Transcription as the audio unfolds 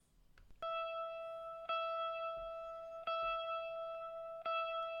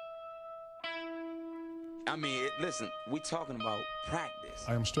I mean, listen, we talking about practice.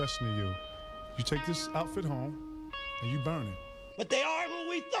 I am stressing to you. You take this outfit home and you burn it. But they are who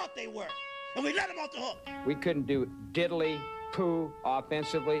we thought they were, and we let them off the hook. We couldn't do diddly poo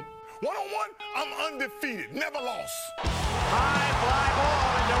offensively. One-on-one, I'm undefeated, never lost. High fly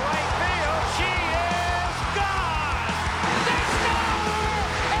ball into right field. She is gone. They score!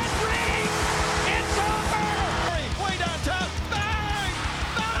 It rings! It's over! Way downtown. Bang!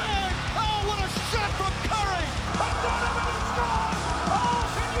 Bang! Oh, what a shot from Curry! Donovan is gone! Oh,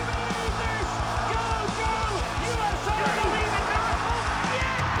 can you believe this? Go, go! USA believe in miracles!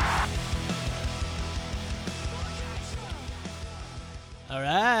 Yeah! All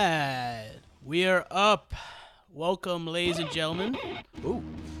right. We are up. Welcome, ladies and gentlemen. Ooh.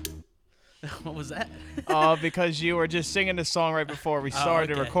 What was that? Because you were just singing the song right before we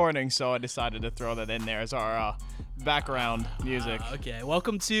started okay. recording, so I decided to throw that in there as our background music. Okay.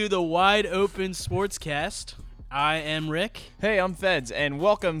 Welcome to the Wide Open Sportscast. I am Rick. Hey, I'm Feds, and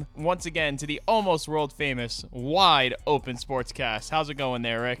welcome once again to the almost world-famous Wide Open Sportscast. How's it going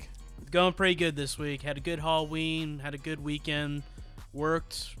there, Rick? Going pretty good this week. Had a good Halloween. Had a good weekend.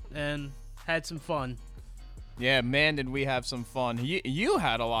 Worked and had some fun. Yeah, man, did we have some fun. You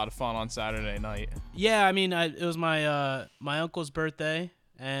had a lot of fun on Saturday night. Yeah, I mean, it was my uncle's birthday,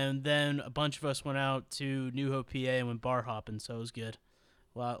 and then a bunch of us went out to New Hope, PA, and went bar hopping, so it was good.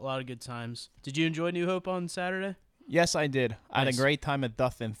 A lot of good times. Did you enjoy New Hope on Saturday? Yes, I did. I had a Nice. great time at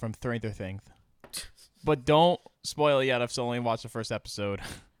Duthin from Stranger Things. But don't spoil it yet. I've still only watched the first episode.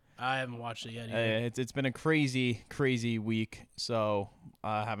 I haven't watched it yet either. It's been a crazy week, so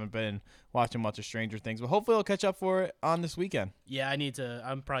I haven't been watching much of Stranger Things. But hopefully I'll catch up for it on this weekend. Yeah,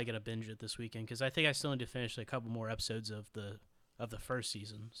 I'm probably gonna binge it this weekend because I think I still need to finish a couple more episodes of the first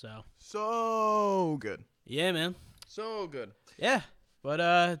season. So good. Yeah, man. So good. Yeah,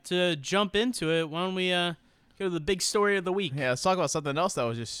 but to jump into it, why don't we go to the big story of the week? Yeah, let's talk about something else that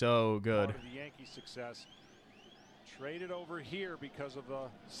was just so good. Part of the Yankees' success. Traded over here because of the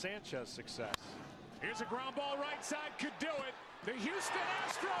Sanchez success. Here's a ground ball right side, could do it. The Houston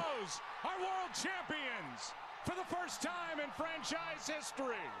Astros are world champions for the first time in franchise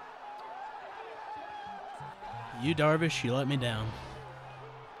history. You, Darvish, you let me down.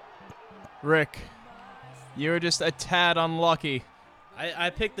 Rick, you were just a tad unlucky. I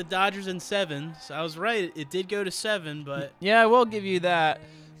picked the Dodgers in 7, so I was right. It did go to 7, but Yeah, I will give you that.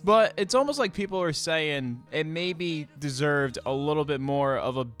 But it's almost like people are saying it maybe deserved a little bit more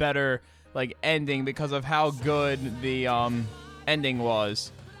of a better ending because of how good the ending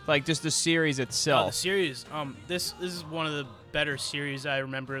was. Like just the series itself. the series. This is one of the better series I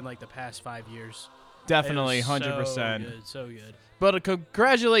remember in the past 5 years. Definitely, It was 100%. So good. But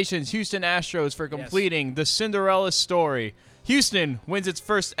congratulations, Houston Astros, for completing the Cinderella story. Houston wins its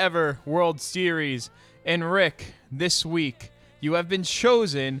first ever World Series. And Rick, this week, you have been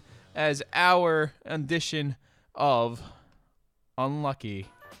chosen as our edition of Unlucky.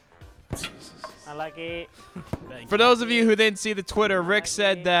 Unlucky. For those of you who didn't see the Twitter, Rick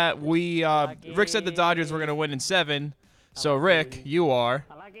said that Rick said the Dodgers were going to win in 7. So Rick, you are.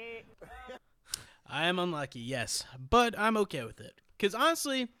 Unlucky. I am unlucky, yes, but I'm okay with it. Because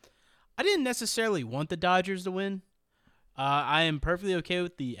honestly, I didn't necessarily want the Dodgers to win. I am perfectly okay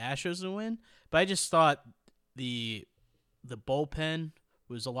with the Astros to win, but I just thought the bullpen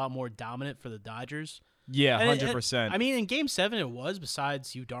was a lot more dominant for the Dodgers. Yeah, And 100%. I mean, in Game 7 it was,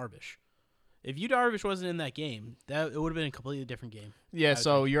 besides Yu Darvish. If Yu Darvish wasn't in that game, it would have been a completely different game. Yeah,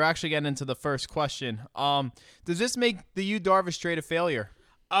 so you're actually getting into the first question. Does this make the Yu Darvish trade a failure?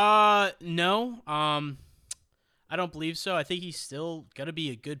 No. I don't believe so. I think he's still going to be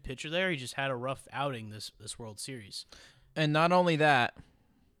a good pitcher there. He just had a rough outing this World Series. And not only that,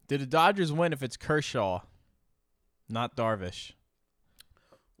 did the Dodgers win if it's Kershaw, not Darvish?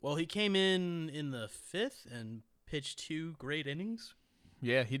 Well, he came in the 5th and pitched 2 great innings.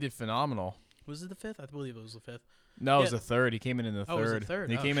 Yeah, he did phenomenal. Was it the 5th? I believe it was the 5th. No, it was the 3rd. He came in the 3rd. Oh, it was the 3rd?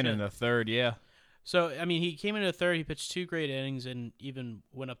 He Oh, came in shit. the 3rd, yeah. So, I mean, he came in the 3rd. He pitched 2 great innings and even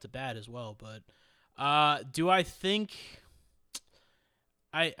went up to bat as well. But do I think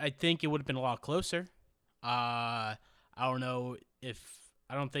 – I think it would have been a lot closer. I don't know if –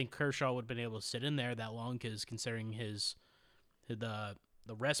 I don't think Kershaw would have been able to sit in there that long because considering the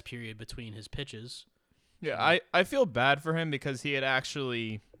rest period between his pitches. Yeah, I feel bad for him because he had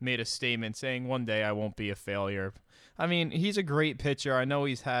actually made a statement saying one day I won't be a failure. I mean, he's a great pitcher. I know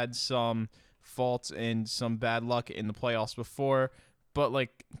he's had some faults and some bad luck in the playoffs before, but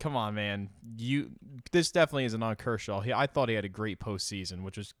come on, man. This definitely isn't on Kershaw. I thought he had a great postseason,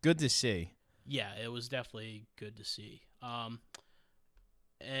 which was good to see. Yeah, it was definitely good to see.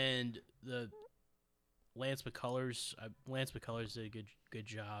 And Lance McCullers did a good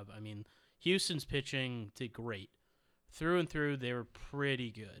job. I mean, Houston's pitching did great. Through and through, they were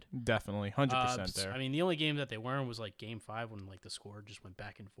pretty good. Definitely, 100% there. I mean, the only game that they weren't was like Game 5 when like the score just went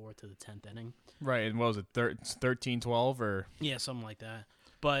back and forth to the 10th inning. Right, and what was it, 13-12 or? Yeah, something like that.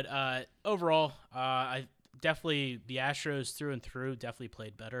 But overall, I definitely the Astros through and through definitely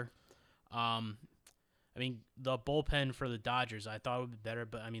played better. I mean, the bullpen for the Dodgers, I thought would be better,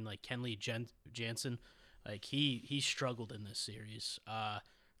 but I mean, like Kenley Jansen, like he struggled in this series.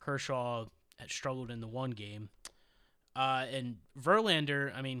 Kershaw had struggled in the one game. And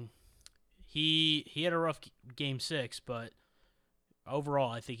Verlander, I mean, he had a rough Game 6, but overall,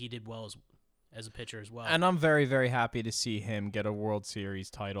 I think he did well as a pitcher as well. And I'm very, very happy to see him get a World Series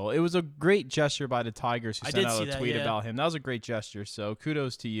title. It was a great gesture by the Tigers who sent out a tweet about him. That was a great gesture, so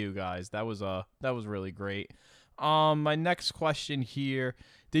kudos to you guys. That was really great. My next question here,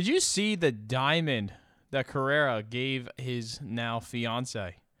 did you see the diamond that Carrera gave his now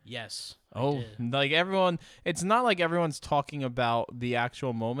fiance? Yes. Oh, like everyone, it's not like everyone's talking about the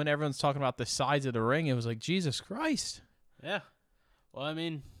actual moment. Everyone's talking about the size of the ring. It was like, Jesus Christ. Yeah. Well, I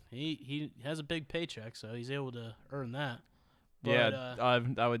mean, he has a big paycheck, so he's able to earn that. But, yeah,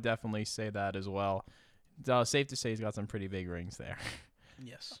 I would definitely say that as well. Safe to say he's got some pretty big rings there.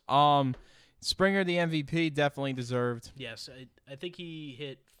 Yes. Springer, the MVP, definitely deserved. Yes, I think he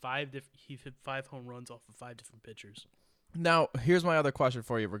hit 5 home runs off of 5 different pitchers. Now, here's my other question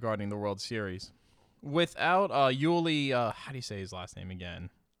for you regarding the World Series. Without Yuli, how do you say his last name again?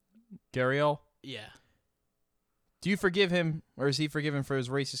 Gurriel? Yeah. Do you forgive him, or is he forgiven for his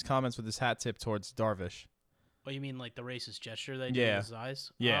racist comments with his hat tip towards Darvish? Oh, you mean like the racist gesture that he did with his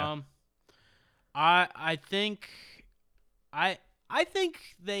eyes? Yeah. I think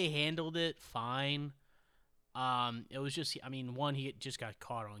they handled it fine. It was just, I mean, one, he just got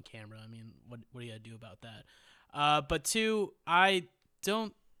caught on camera. I mean, what do you got to do about that? But two, I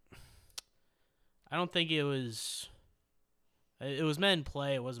don't think it was meant in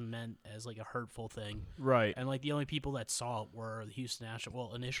play. It wasn't meant as like a hurtful thing. Right. And like the only people that saw it were the Houston Astros.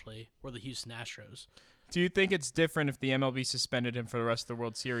 Well, initially were the Houston Astros. Do you think it's different if the MLB suspended him for the rest of the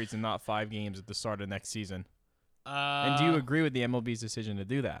World Series and not 5 games at the start of next season? And do you agree with the MLB's decision to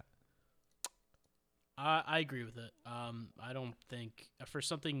do that? I agree with it. I don't think for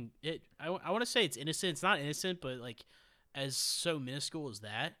something I want to say it's innocent. It's not innocent, but like as so minuscule as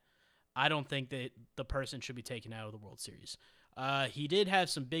that, I don't think that the person should be taken out of the World Series. He did have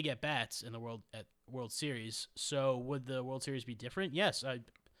some big at bats in the World Series. So would the World Series be different? Yes,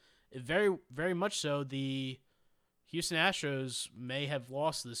 very very much so. The Houston Astros may have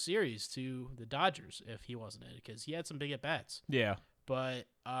lost the series to the Dodgers if he wasn't in it because he had some big at bats. Yeah. But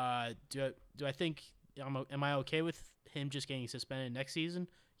do I think? Am I okay with him just getting suspended next season?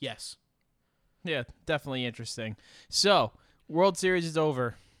 Yes. Yeah, definitely interesting. So, World Series is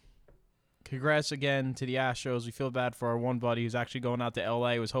over. Congrats again to the Astros. We feel bad for our one buddy who's actually going out to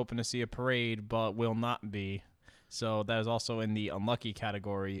L.A., was hoping to see a parade, but will not be. So, that is also in the unlucky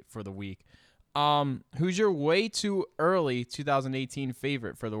category for the week. Who's your way too early 2018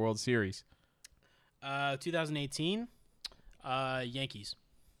 favorite for the World Series? 2018, Yankees.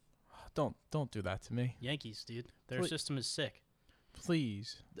 Don't do that to me. Yankees, dude. Their system is sick.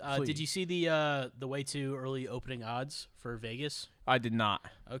 Please. Did you see the way too early opening odds for Vegas? I did not.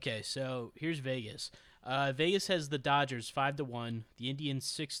 Okay, so here's Vegas. Vegas has the Dodgers 5-1, the Indians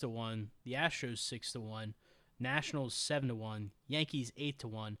 6-1, the Astros 6-1, Nationals 7-1, Yankees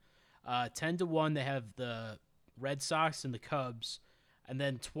 8-1, 10-1 they have the Red Sox and the Cubs, and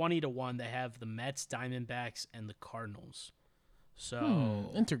then 20-1 they have the Mets, Diamondbacks, and the Cardinals.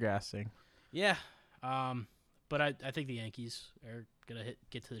 So interesting. Yeah, but I think the Yankees are gonna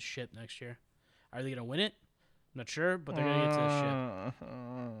get to the ship next year. Are they gonna win it? I'm not sure, but they're gonna get to the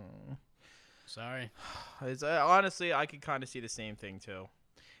ship. Sorry. Honestly, I could kind of see the same thing too,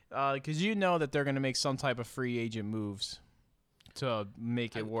 because you know that they're gonna make some type of free agent moves to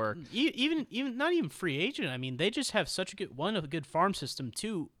make it work. Even not even free agent. I mean, they just have such a good farm system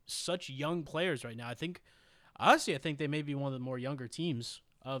too. Such young players right now. I think they may be one of the more younger teams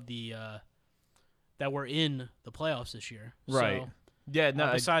of the that were in the playoffs this year. Right. So, yeah.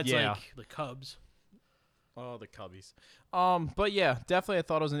 No. Besides like the Cubs. Oh, the Cubbies. But yeah, definitely I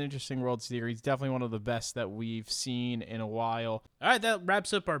thought it was an interesting World Series. Definitely one of the best that we've seen in a while. All right, that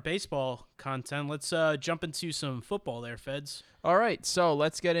wraps up our baseball content. Let's jump into some football there, Feds. All right, so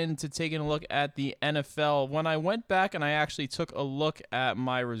let's get into taking a look at the NFL. When I went back and I actually took a look at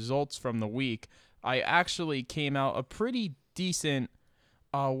my results from the week, I actually came out a pretty decent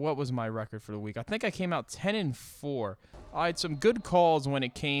What was my record for the week? I think I came out 10-4. I had some good calls when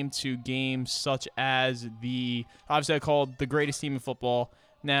it came to games such as obviously I called the greatest team in football,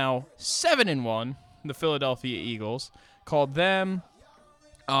 now 7-1, the Philadelphia Eagles. Called them.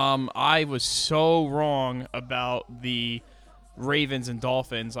 I was so wrong about the Ravens and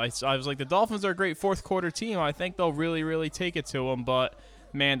Dolphins. I was like, the Dolphins are a great fourth quarter team. I think they'll really, really take it to them, but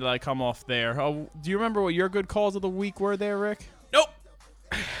man, did I come off there. Do you remember what your good calls of the week were there, Rick? Nope.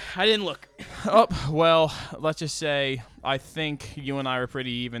 I didn't look. Well, let's just say I think you and I are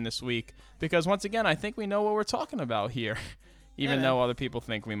pretty even this week because, once again, I think we know what we're talking about here, even though other people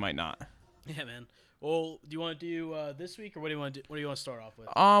think we might not. Yeah, man. Well, do you want to do this week, or what do you want to do? What do you want to start off with?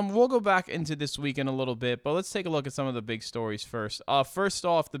 We'll go back into this week in a little bit, but let's take a look at some of the big stories first. First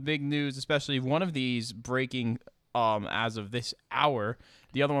off, the big news, especially one of these breaking as of this hour,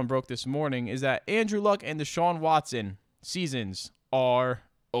 the other one broke this morning, is that Andrew Luck and Deshaun Watson seasons are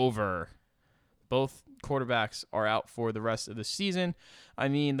over. Both quarterbacks are out for the rest of the season. I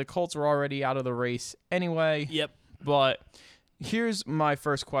mean, the Colts are already out of the race anyway. Yep. But here's my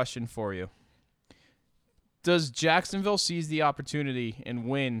first question for you. Does Jacksonville seize the opportunity and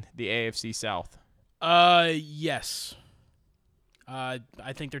win the AFC South? Yes. I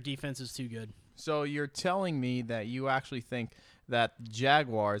think their defense is too good. So you're telling me that you actually think that the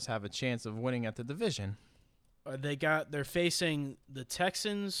Jaguars have a chance of winning at the division? They're facing the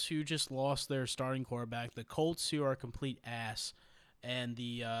Texans, who just lost their starting quarterback, the Colts, who are a complete ass, and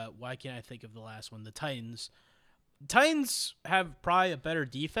why can't I think of the last one? The Titans. Titans have probably a better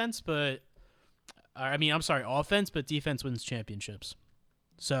defense, but offense, but defense wins championships.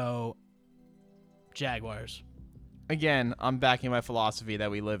 So, Jaguars. Again, I'm backing my philosophy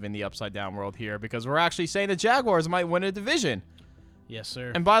that we live in the upside-down world here because we're actually saying the Jaguars might win a division. Yes,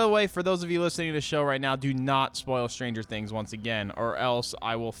 sir. And by the way, for those of you listening to the show right now, do not spoil Stranger Things once again, or else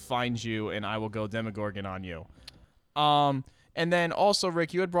I will find you and I will go Demogorgon on you. And then also,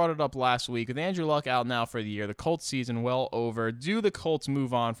 Rick, you had brought it up last week. With Andrew Luck out now for the year, the Colts season well over. Do the Colts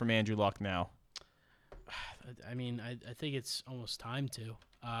move on from Andrew Luck now? I mean, I think it's almost time to.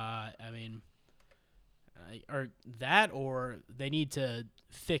 Or they need to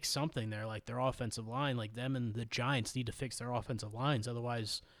fix something there, like their offensive line. Like them and the Giants need to fix their offensive lines.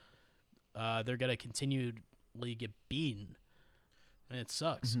 Otherwise, they're going to continually get beaten. And it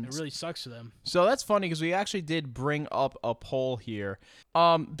sucks. Mm-hmm. It really sucks for them. So that's funny because we actually did bring up a poll here.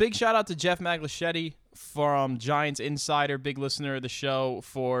 Big shout out to Jeff Maglischetti from Giants Insider, big listener of the show,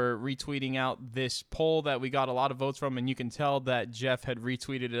 for retweeting out this poll that we got a lot of votes from, and you can tell that Jeff had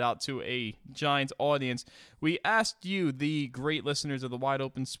retweeted it out to a Giants audience. We asked you, the great listeners of the Wide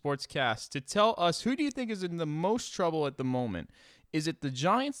Open Sportscast, to tell us who do you think is in the most trouble at the moment. Is it the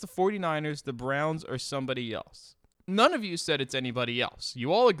Giants, the 49ers, the Browns, or somebody else? None of you said it's anybody else.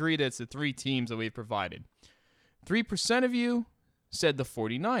 You all agree that it's the three teams that we've provided. 3% of you said the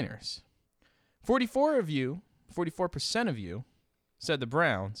 49ers. 44% of you said the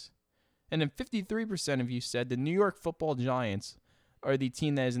Browns. And then 53% of you said the New York Football Giants are the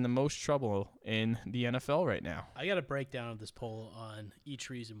team that is in the most trouble in the NFL right now. I got a breakdown of this poll on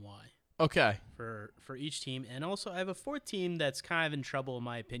each reason why. Okay. For each team. And also, I have a fourth team that's kind of in trouble, in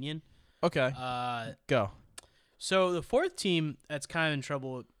my opinion. Okay. Go. So the fourth team that's kind of in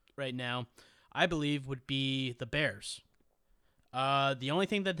trouble right now, I believe, would be the Bears. The only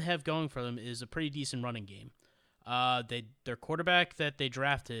thing that they have going for them is a pretty decent running game. Their quarterback that they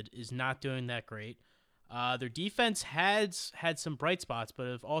drafted is not doing that great. Their defense has had some bright spots, but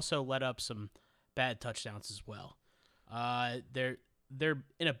have also let up some bad touchdowns as well. They're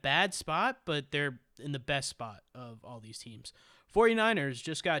in a bad spot, but they're in the best spot of all these teams. 49ers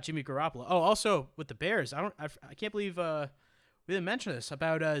just got Jimmy Garoppolo. Oh, also with the Bears, I can't believe we didn't mention this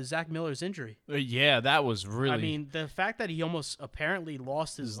about Zach Miller's injury. Yeah, that was really. I mean, the fact that he almost apparently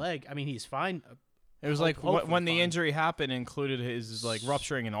lost his leg. I mean, he's fine. It was when the injury happened, included his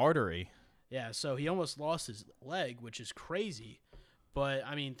rupturing an artery. Yeah, so he almost lost his leg, which is crazy. But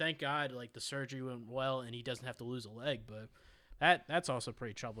I mean, thank God, the surgery went well and he doesn't have to lose a leg. But that's also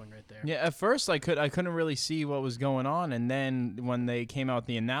pretty troubling right there. Yeah, at first I couldn't really see what was going on, and then when they came out with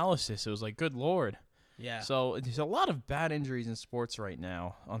the analysis, it was like, good Lord. Yeah. So there's a lot of bad injuries in sports right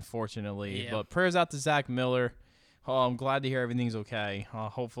now, unfortunately. Yeah. But prayers out to Zach Miller. I'm glad to hear everything's okay.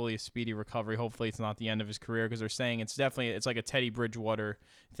 Hopefully a speedy recovery. Hopefully it's not the end of his career, because they're saying it's like a Teddy Bridgewater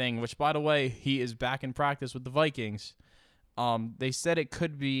thing, which, by the way, he is back in practice with the Vikings. They said it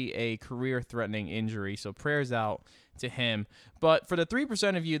could be a career-threatening injury, so prayers out to him. But for the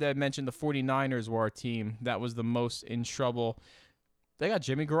 3% of you that mentioned the 49ers were our team that was the most in trouble, they got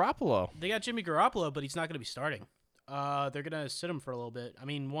Jimmy Garoppolo. They got Jimmy Garoppolo, but he's not going to be starting. they're gonna sit him for a little bit. I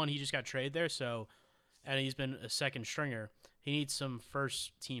mean, one, he just got traded there, and he's been a second stringer. He needs some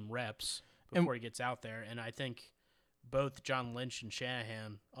first team reps before he gets out there, and I think both John Lynch and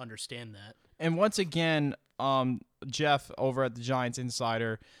Shanahan understand that. And once again, Jeff over at the Giants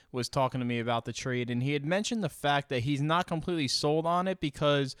Insider was talking to me about the trade, and he had mentioned the fact that he's not completely sold on it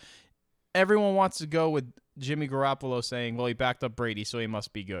because everyone wants to go with Jimmy Garoppolo saying, well, he backed up Brady, so he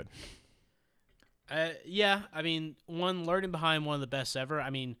must be good. Yeah, I mean, learning behind one of the best ever. I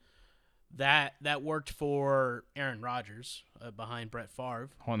mean, that worked for Aaron Rodgers behind Brett Favre.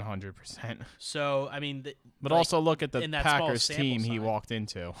 100%. So, I mean, but also look at the Packers team size he walked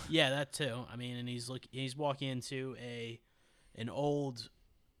into. Yeah, that too. I mean, and he's walking into an old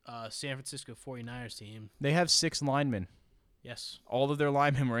San Francisco 49ers team. They have 6 linemen. Yes. All of their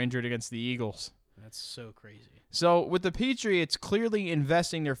linemen were injured against the Eagles. That's so crazy. So with the Patriots clearly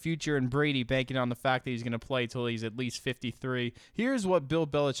investing their future in Brady, banking on the fact that he's going to play till he's at least 53, here's what Bill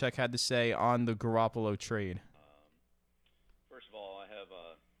Belichick had to say on the Garoppolo trade. First of all, I have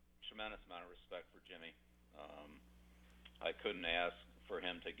a tremendous amount of respect for Jimmy. I couldn't ask for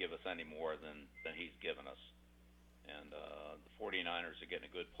him to give us any more than he's given us. And the 49ers are getting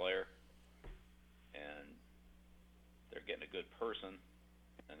a good player, and they're getting a good person,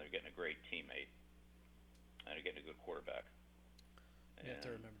 and they're getting a great teammate. And they're getting a good quarterback. And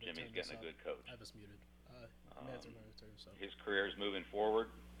Jimmy's getting a good coach. I was muted. His career is moving forward.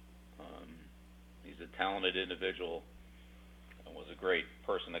 He's a talented individual and was a great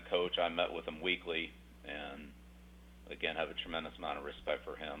person to coach. I met with him weekly and, again, have a tremendous amount of respect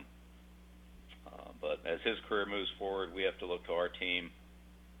for him. But as his career moves forward, we have to look to our team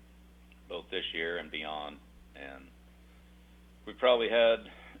both this year and beyond. And we probably had,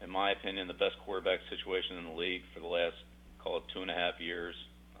 in my opinion, the best quarterback situation in the league for the last, call it 2.5 years.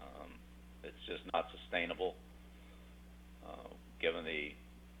 It's just not sustainable, given the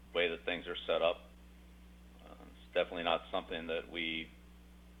way that things are set up. It's definitely not something that we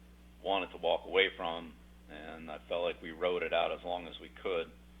wanted to walk away from, and I felt like we rode it out as long as we could.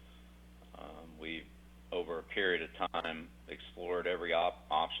 We, over a period of time, explored every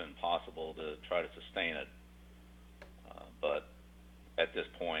option possible to try to sustain it. But at this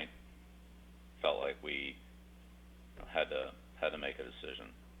point, felt like we had to make a decision.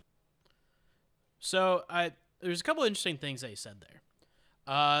 So there's a couple of interesting things that he said there.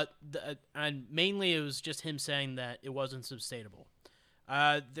 And mainly it was just him saying that it wasn't sustainable.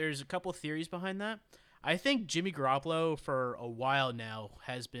 There's a couple of theories behind that. I think Jimmy Garoppolo for a while now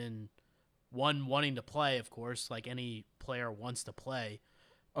has been wanting to play, of course, like any player wants to play.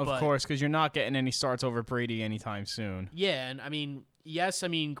 Of course, because you're not getting any starts over Brady anytime soon. Yeah, and I mean, yes, I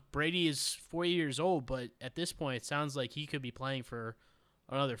mean, Brady is 40 years old, but at this point, it sounds like he could be playing for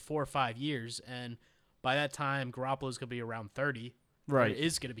another 4 or 5 years, and by that time, Garoppolo's going to be around 30. Right.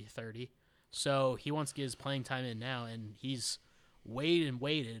 Is going to be 30. So he wants to get his playing time in now, and he's waited and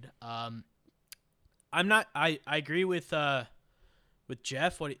waited. I agree with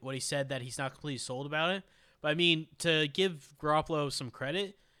Jeff, what he said, that he's not completely sold about it. But, I mean, to give Garoppolo some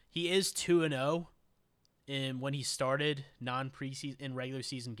credit, he is 2-0 when he started non-preseason in regular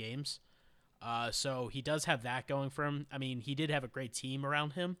season games. So he does have that going for him. I mean, he did have a great team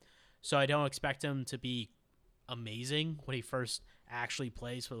around him, so I don't expect him to be amazing when he first actually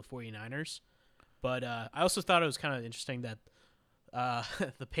plays for the 49ers. But I also thought it was kind of interesting that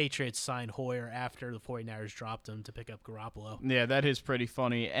the Patriots signed Hoyer after the 49ers dropped him to pick up Garoppolo. Yeah, that is pretty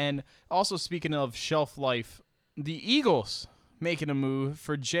funny. And also, speaking of shelf life, the Eagles making a move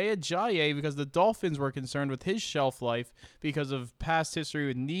for Jay Ajayi because the Dolphins were concerned with his shelf life because of past history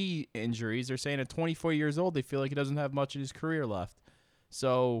with knee injuries. They're saying at 24 years old, they feel like he doesn't have much of his career left.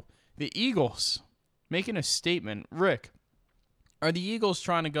 So the Eagles making a statement. Rick, are the Eagles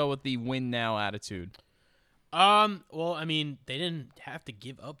trying to go with the win now attitude? Well, I mean, they didn't have to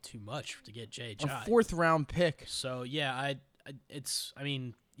give up too much to get Jay Ajayi. A 4th round pick. So yeah, I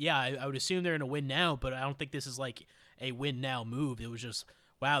would assume they're in a win now, but I don't think this is like a win now move. It was just,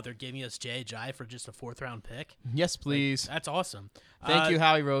 wow, they're giving us Jay Ajayi for just a 4th round pick. Yes, please. Like, that's awesome. Thank you,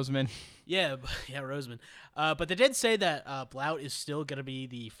 Howie Roseman. Yeah, Roseman. But they did say that Blount is still going to be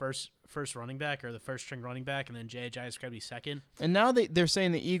the first running back or the first string running back, and then Jay Ajayi is going to be second. And now they're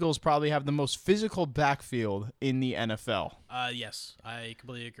saying the Eagles probably have the most physical backfield in the NFL. Yes, I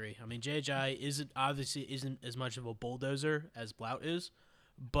completely agree. I mean, Jay Ajayi isn't as much of a bulldozer as Blount is,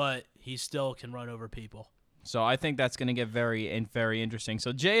 but he still can run over people. So I think that's going to get very interesting.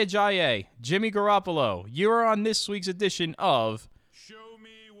 So Jay Ajayi, Jimmy Garoppolo, you are on this week's edition of Show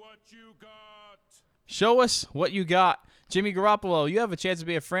me what you got. Show Us What You Got. Jimmy Garoppolo, you have a chance to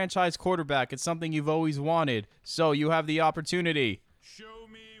be a franchise quarterback. It's something you've always wanted, so you have the opportunity. Show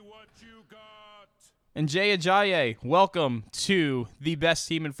me what you got. And Jay Ajayi, welcome to the best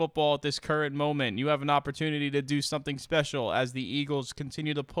team in football at this current moment. You have an opportunity to do something special as the Eagles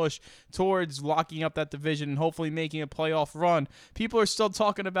continue to push towards locking up that division and hopefully making a playoff run. People are still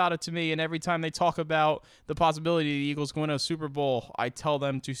talking about it to me, and every time they talk about the possibility of the Eagles going to a Super Bowl, I tell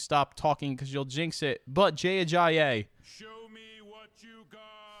them to stop talking because you'll jinx it. But Jay Ajayi, Show me what you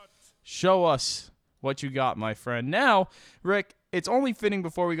got. show us what you got, my friend. Now, Rick, it's only fitting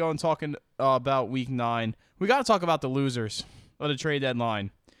before we go and talking about Week 9. We got to talk about the losers of the trade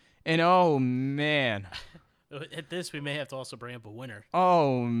deadline. And, oh, man. At this, we may have to also bring up a winner.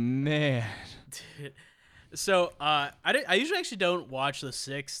 Oh, man. So, I usually actually don't watch the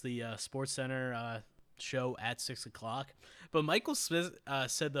 6, the Sports Center show at 6 o'clock. But Michael Smith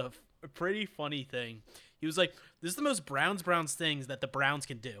said a pretty funny thing. He was like, this is the most Browns things that the Browns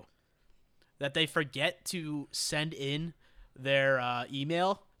can do. That they forget to send in their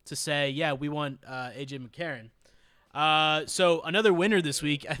email to say, yeah, we want A.J. McCarron. So another winner this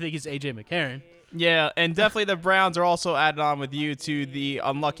week, I think, is A.J. McCarron. Yeah, and definitely the Browns are also added on with you to the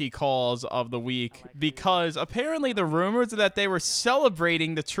unlucky calls of the week because apparently the rumors are that they were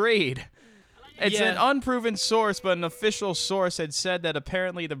celebrating the trade. It's an unproven source, but an official source had said that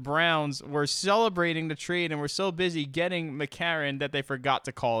apparently the Browns were celebrating the trade and were so busy getting McCarron that they forgot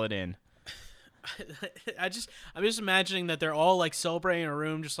to call it in. I'm just imagining that they're all like celebrating in a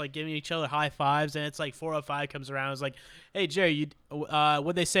room, just like giving each other high fives, and it's like 4:05 comes around. It's like, hey Jerry,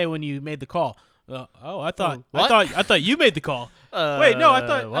 what'd they say when you made the call? I thought you made the call. Wait, no,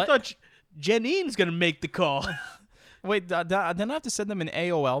 I thought Janine's gonna make the call. Wait, then I have to send them an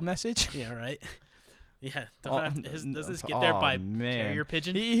AOL message? Yeah, right. Yeah, does this get there by carrier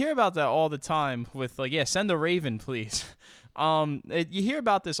pigeon? You hear about that all the time with like, yeah, send a raven, please. You hear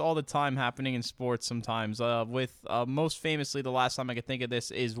about this all the time happening in sports sometimes. With most famously, the last time I could think of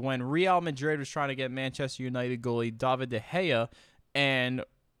this is when Real Madrid was trying to get Manchester United goalie David De Gea, and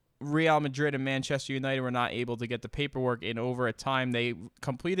Real Madrid and Manchester United were not able to get the paperwork in over a time. They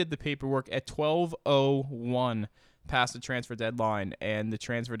completed the paperwork at 12:01 past the transfer deadline, and the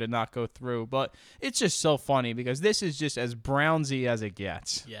transfer did not go through. But it's just so funny because this is just as Brownsy as it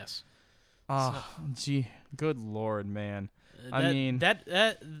gets. Yes. Gee, good Lord, man. That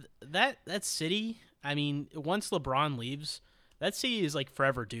city. I mean, once LeBron leaves, that city is like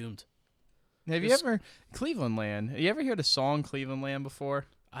forever doomed. Have you ever Cleveland Land? Have you ever heard the song Cleveland Land before?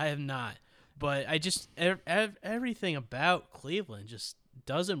 I have not, but I just everything about Cleveland just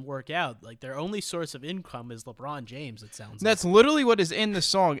doesn't work out. Like their only source of income is LeBron James. It sounds. That's literally what is in the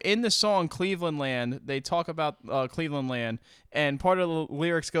song. In the song Cleveland Land, they talk about Cleveland Land, and part of the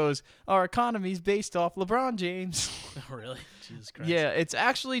lyrics goes, "Our economy's based off LeBron James." Oh, really? Jesus Christ. Yeah, it's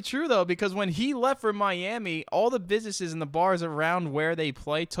actually true though, because when he left for Miami, all the businesses and the bars around where they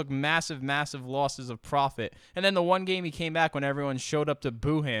play took massive losses of profit. And then the one game he came back, when everyone showed up to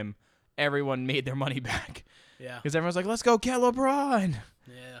boo him, everyone made their money back. Yeah. Because everyone's like, let's go get LeBron.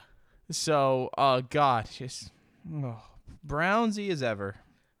 Yeah. So, God, just Brownsy as ever.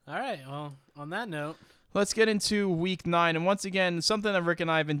 All right. Well, on that note, let's get into Week 9. And once again, something that Rick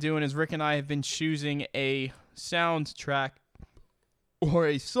and I have been doing is Rick and I have been choosing a soundtrack or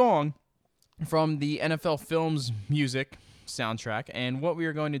a song from the NFL Films music soundtrack. And what we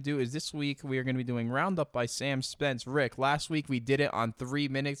are going to do is this week we are going to be doing Roundup by Sam Spence. Rick, last week we did it on 3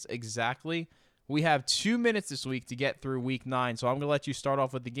 minutes exactly. We have 2 minutes this week to get through Week 9, so I'm going to let you start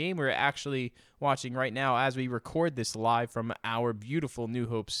off with the game we're actually watching right now as we record this live from our beautiful New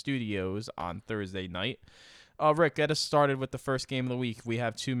Hope studios on Thursday night. Rick, get us started with the first game of the week. We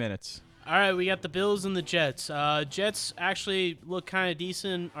have 2 minutes. All right, we got the Bills and the Jets. Jets actually look kind of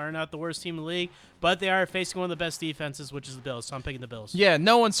decent, are not the worst team in the league, but they are facing one of the best defenses, which is the Bills, so I'm picking the Bills. Yeah,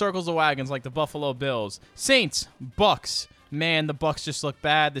 no one circles the wagons like the Buffalo Bills. Saints, Bucks. Man, the Bucks just look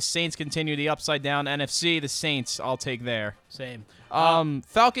bad. The Saints continue the upside-down NFC. The Saints, I'll take there. Same.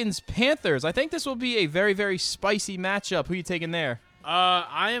 Falcons, Panthers. I think this will be a very, very spicy matchup. Who are you taking there?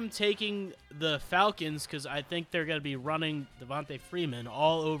 I am taking the Falcons because I think they're going to be running Devontae Freeman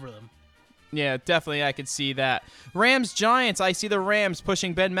all over them. Yeah, definitely I could see that. Rams, Giants. I see the Rams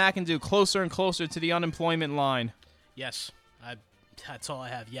pushing Ben McAdoo closer and closer to the unemployment line. Yes. That's all I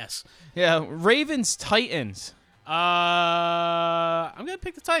have, yes. Yeah, Ravens, Titans. I'm going to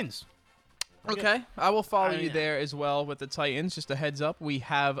pick the Titans. Okay, I will follow you there as well with the Titans. Just a heads up, we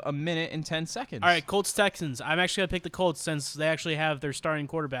have a minute and 10 seconds. All right, Colts Texans. I'm actually gonna pick the Colts since they actually have their starting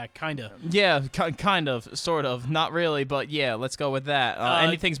quarterback, kinda. Yeah, kind of, sort of, not really, but yeah, let's go with that.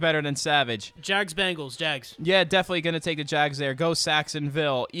 Anything's better than Savage. Jags Bengals. Jags. Yeah, definitely gonna take the Jags there. Go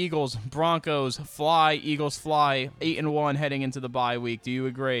Saxonville. Eagles Broncos fly. Eagles fly. 8-1 heading into the bye week. Do you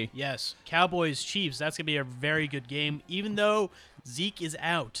agree? Yes. Cowboys Chiefs. That's gonna be a very good game. Even though Zeke is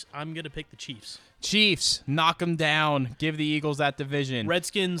out, I'm gonna pick the Chiefs. Chiefs, knock them down. Give the Eagles that division.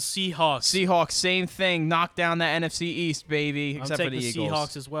 Redskins, Seahawks. Seahawks, same thing. Knock down the NFC East, baby. I'm Except for the taking Eagles.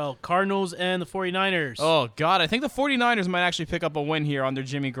 Seahawks as well. Cardinals and the 49ers. Oh, God. I think the 49ers might actually pick up a win here under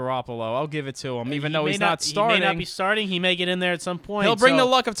Jimmy Garoppolo. I'll give it to him, even though he's not starting. He may not be starting. He may get in there at some point. He'll bring the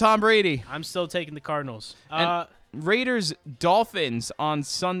luck of Tom Brady. I'm still taking the Cardinals. Raiders, Dolphins on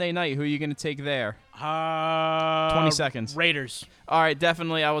Sunday night. Who are you going to take there? 20 seconds. Raiders. All right,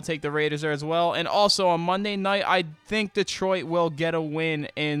 definitely. I will take the Raiders there as well. And also on Monday night, I think Detroit will get a win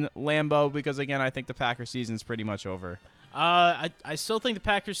in Lambeau because, again, I think the Packers season's pretty much over. I still think the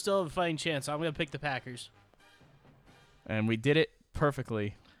Packers still have a fighting chance. I'm going to pick the Packers. And we did it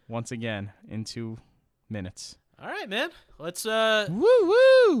perfectly once again in 2 minutes. All right, man. Let's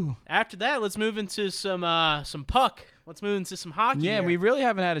woo. After that, let's move into some puck. Let's move into some hockey. Yeah, here. we really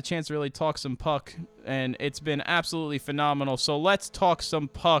haven't had a chance to really talk some puck, and it's been absolutely phenomenal. So let's talk some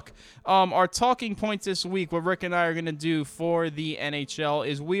puck. Our talking points this week, what Rick and I are going to do for the NHL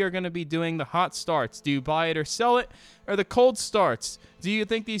is we are going to be doing the hot starts. Do you buy it or sell it? Or the cold starts? Do you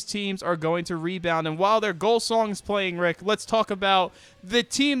think these teams are going to rebound? And while their goal song is playing, Rick, let's talk about the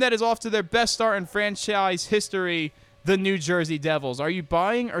team that is off to their best start in franchise history, the New Jersey Devils. Are you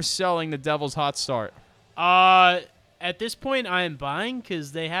buying or selling the Devils' hot start? At this point, I am buying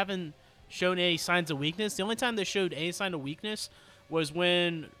because they haven't shown any signs of weakness. The only time they showed any sign of weakness was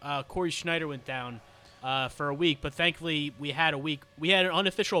when Corey Schneider went down for a week. But thankfully, we had a week. We had an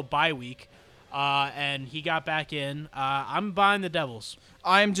unofficial bye week, and he got back in. I'm buying the Devils.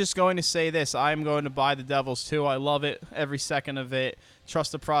 I'm just going to say this. I'm going to buy the Devils, too. I love it, every second of it.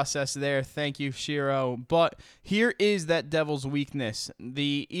 Trust the process there. Thank you, Shiro. But here is that Devils' weakness.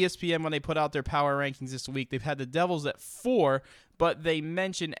 The ESPN, when they put out their power rankings this week, they've had the Devils at 4, but they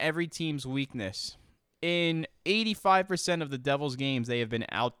mention every team's weakness. In 85% of the Devils' games, they have been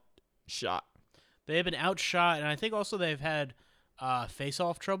outshot. They have been outshot, and I think also they've had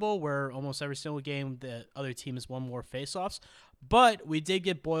face-off trouble where almost every single game the other team has won more face-offs. But we did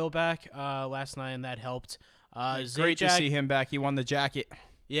get Boyle back last night, and that helped. Great to see him back. He won the jacket.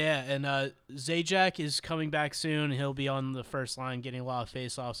 Yeah, and Zajac is coming back soon. He'll be on the first line getting a lot of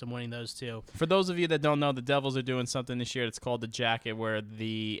face-offs and winning those too. For those of you that don't know, the Devils are doing something this year that's called the jacket, where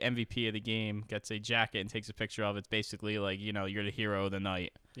the MVP of the game gets a jacket and takes a picture of it. It's basically like, you're the hero of the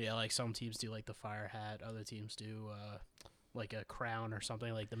night. Yeah, like some teams do like the fire hat. Other teams do like a crown or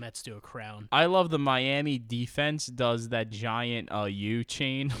something. Like the Mets do a crown. I love the Miami defense does that giant U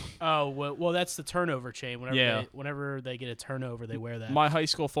chain. Oh, well, that's the turnover chain. Whenever they get a turnover, they wear that. My high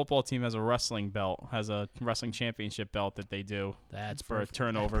school football team has a wrestling belt, has a wrestling championship belt that they do. That's for a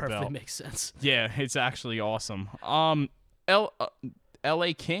turnover that belt. Makes sense. Yeah, it's actually awesome. LA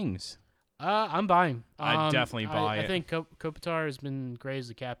Kings. I'm buying. I definitely buy it. I think Kopitar has been great as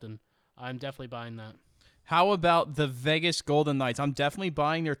the captain. I'm definitely buying that. How about the Vegas Golden Knights? I'm definitely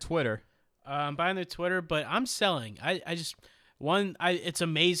buying their Twitter. I'm buying their Twitter, but I'm selling. It's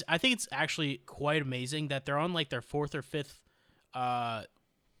amazing. I think it's actually quite amazing that they're on like their 4th or 5th, what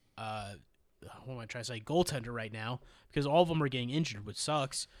am I trying to say, goaltender right now because all of them are getting injured, which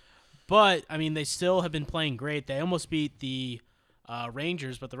sucks. But, I mean, they still have been playing great. They almost beat the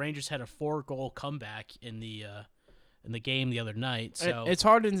Rangers, but the Rangers had a 4-goal comeback in the game the other night. So it's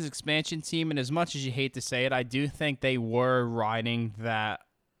hard in this expansion team, and as much as you hate to say it, I do think they were riding that.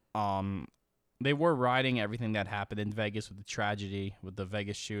 They were riding everything that happened in Vegas with the tragedy, with the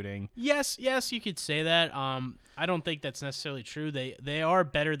Vegas shooting. Yes, you could say that. I don't think that's necessarily true. They are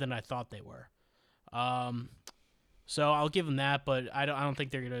better than I thought they were. So I'll give them that, but I don't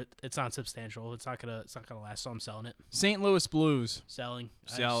think they're gonna. It's not substantial. It's not gonna last. So I'm selling it. St. Louis Blues. Selling.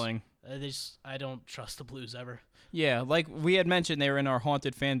 I don't trust the Blues ever. Yeah, like we had mentioned, they were in our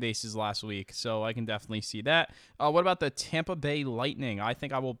haunted fan bases last week, so I can definitely see that. What about the Tampa Bay Lightning? I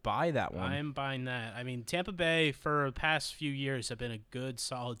think I will buy that one. I'm buying that. I mean, Tampa Bay for the past few years have been a good,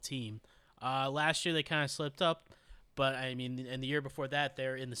 solid team. Last year they kind of slipped up, but I mean, and the year before that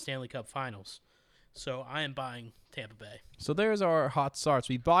they're in the Stanley Cup Finals. So I am buying Tampa Bay. So there's our hot starts.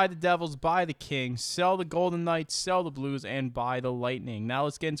 We buy the Devils, buy the Kings, sell the Golden Knights, sell the Blues, and buy the Lightning. Now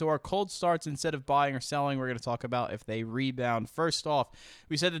let's get into our cold starts. Instead of buying or selling, we're going to talk about if they rebound. First off,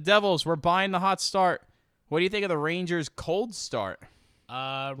 we said the Devils, we're buying the hot start. What do you think of the Rangers' cold start?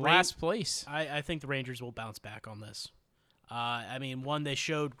 Last place. I think the Rangers will bounce back on this. They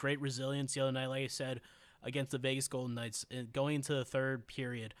showed great resilience the other night, like I said, against the Vegas Golden Knights. Going into the third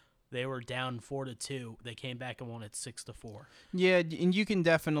period, they were down 4-2. They came back and won it 6-4. Yeah, and you can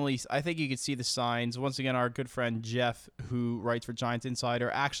definitely, I think you can see the signs. Once again, our good friend Jeff, who writes for Giants Insider,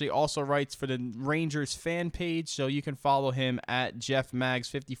 actually also writes for the Rangers fan page, so you can follow him at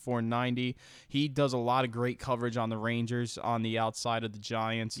JeffMags5490. He does a lot of great coverage on the Rangers on the outside of the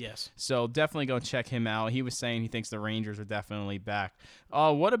Giants. Yes. So definitely go check him out. He was saying he thinks the Rangers are definitely back.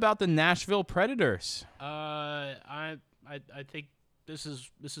 What about the Nashville Predators? I think this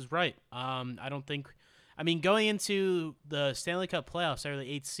is right. I don't think. Going into the Stanley Cup playoffs, they were the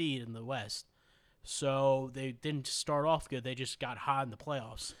 8th seed in the West, so they didn't start off good. They just got hot in the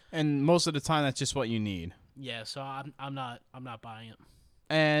playoffs. And most of the time, that's just what you need. Yeah, so I'm not buying it.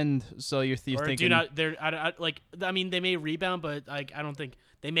 And so you're thinking, do not. They're they may rebound, but I don't think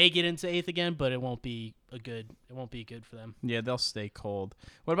they may get into 8th again, but it won't be good for them. Yeah, they'll stay cold.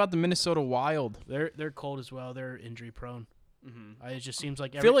 What about the Minnesota Wild? They're cold as well. They're injury prone. Mm-hmm. It just seems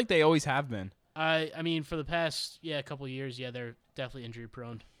like I feel like they always have been. For the past couple of years, they're definitely injury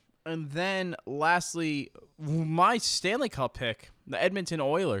prone. And then lastly, my Stanley Cup pick, the Edmonton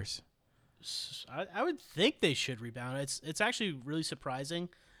Oilers. I would think they should rebound. It's actually really surprising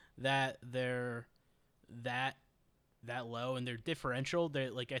that they're that low, and their differential.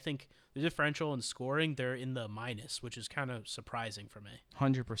 I think the differential in scoring, they're in the minus, which is kind of surprising for me.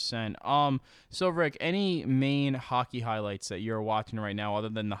 100%. So Rick, any main hockey highlights that you're watching right now, other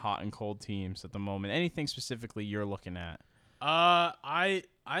than the hot and cold teams at the moment? Anything specifically you're looking at? I'm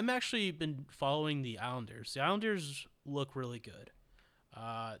actually been following the Islanders. The Islanders look really good.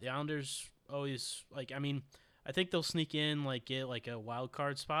 The Islanders always I think they'll sneak in, get a wild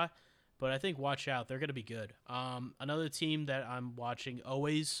card spot. But I think watch out. They're going to be good. Another team that I'm watching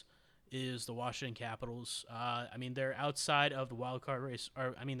always is the Washington Capitals. They're outside of the wild card race.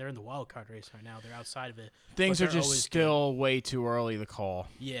 They're in the wild card race right now. They're outside of it. Things are just still way too early to call.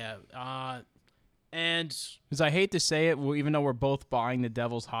 Yeah. And because I hate to say it, even though we're both buying the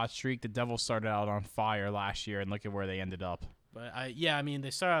Devils' hot streak, the Devils started out on fire last year, and look at where they ended up. But they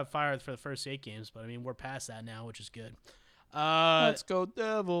started out fire for the first 8 games, but we're past that now, which is good. Let's go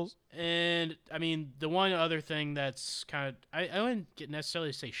Devils. And the one other thing that's kind of I wouldn't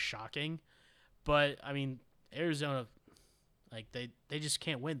necessarily say shocking, but Arizona, they just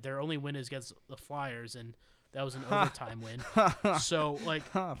can't win. Their only win is against the Flyers, and that was an overtime win. So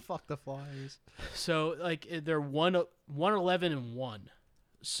fuck the Flyers. So they're 1-11-1.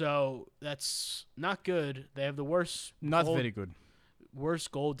 So that's not good. They have the worst very good.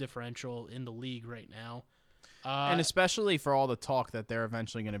 Worst goal differential in the league right now. And especially for all the talk that they're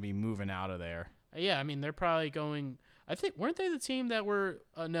eventually going to be moving out of there. Yeah, they're probably going. I think weren't they the team that were?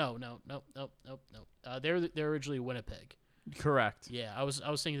 No. They were originally Winnipeg. Correct. Yeah, I was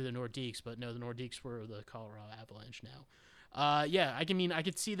thinking of the Nordiques, but no, the Nordiques were the Colorado Avalanche now. I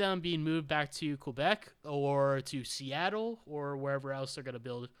could see them being moved back to Quebec or to Seattle or wherever else they're going to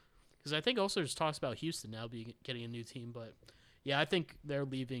build. Because I think also there's talks about Houston now getting a new team, but yeah, I think they're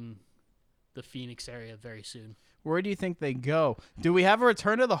leaving the Phoenix area very soon. Where do you think they go? Do we have a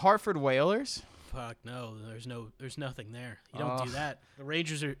return of the Hartford Whalers? Fuck no, there's nothing there. You don't do that. The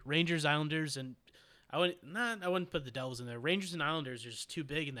Rangers, Islanders, and I wouldn't put the Devils in there. Rangers and Islanders are just too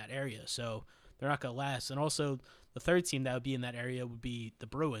big in that area, so they're not gonna last. And also, the third team that would be in that area would be the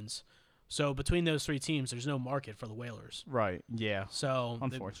Bruins. So between those 3 teams, there's no market for the Whalers. Right. Yeah. So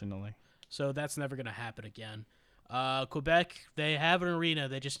unfortunately, so that's never gonna happen again. Quebec, they have an arena.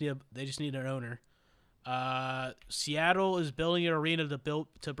 They just need an owner. Seattle is building an arena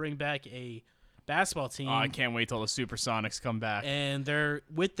to bring back a basketball team. I can't wait till the Supersonics come back. And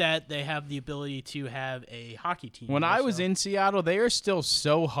they have the ability to have a hockey team. When I was in Seattle, they are still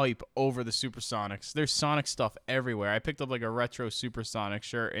so hype over the Supersonics. There's Sonic stuff everywhere. I picked up a retro Supersonic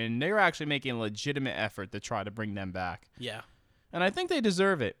shirt, and they were actually making a legitimate effort to try to bring them back. Yeah. And I think they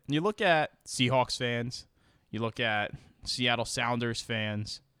deserve it. You look at Seahawks fans. You look at Seattle Sounders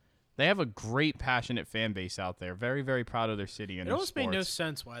fans. They have a great, passionate fan base out there. Very, very proud of their city and their sports. It almost made no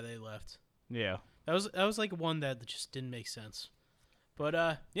sense why they left. Yeah. That was one that just didn't make sense.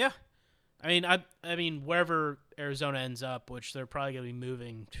 But yeah. Wherever Arizona ends up, which they're probably going to be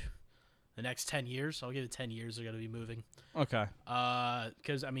moving the next 10 years. I'll give it 10 years they're going to be moving. Okay.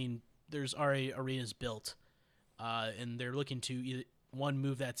 Because there's already arenas built, and they're looking to either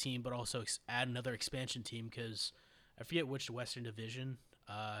move that team, but also add another expansion team because I forget which Western Division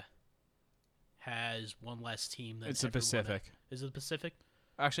has one less team. Than it's the Pacific. Is it the Pacific?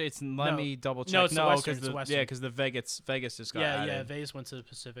 Actually, let me double check. No, it's the Western. Because the Vegas just got added. Yeah, Vegas went to the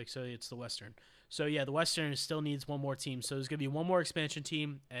Pacific, so it's the Western. So yeah, the Western still needs one more team. So there's gonna be one more expansion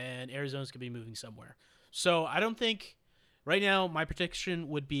team, and Arizona's gonna be moving somewhere. So I don't think right now my prediction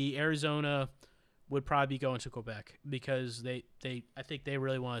would be Arizona would probably be going to Quebec because I think they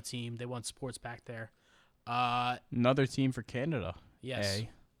really want a team. They want sports back there. Another team for Canada. Yes.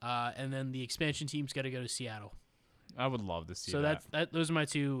 And then the expansion team's got to go to Seattle. I would love to see that. So those are my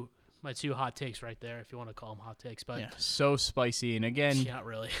two hot takes right there, if you want to call them hot takes. But yeah, so spicy. And again, not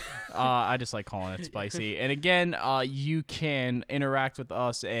really. I just like calling it spicy. And again, you can interact with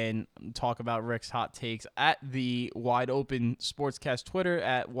us and talk about Rick's hot takes at the Wide Open Sportscast Twitter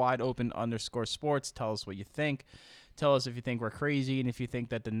at wideopen_sports. Tell us what you think. Tell us if you think we're crazy and if you think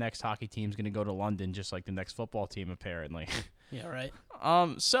that the next hockey team is going to go to London, just like the next football team, apparently. Yeah, right.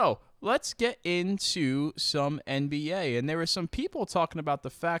 So let's get into some NBA. And there were some people talking about the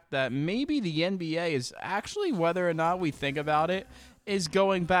fact that maybe the NBA is actually, whether or not we think about it, is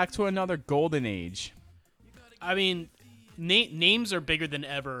going back to another golden age. I mean, names are bigger than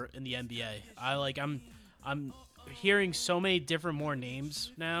ever in the NBA. I'm hearing so many different more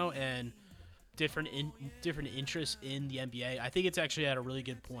names now and different interests in the NBA. I think it's actually at a really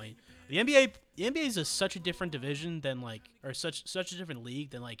good point. The NBA is such a different division than such a different league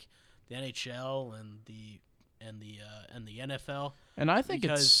than like the NHL and the NFL. And I think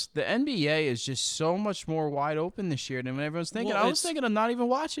it's the NBA is just so much more wide open this year than everyone's thinking. I was thinking of not even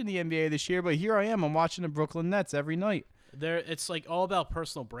watching the NBA this year, but here I am. I'm watching the Brooklyn Nets every night. It's like all about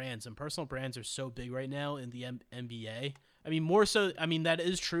personal brands, and personal brands are so big right now in the NBA. I mean, more so. I mean, that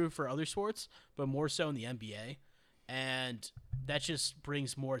is true for other sports, but more so in the NBA, and that just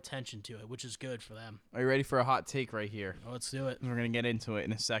brings more attention to it, which is good for them. Are you ready for a hot take right here? Oh, let's do it. We're gonna get into it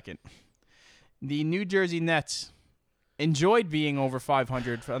in a second. The New Jersey Nets enjoyed being over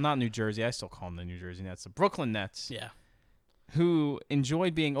 500. Not New Jersey. I still call them the New Jersey Nets. The Brooklyn Nets. Yeah. Who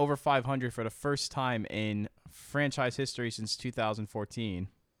enjoyed being over 500 for the first time in franchise history since 2014,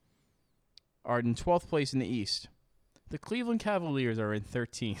 are in 12th place in the East. The Cleveland Cavaliers are in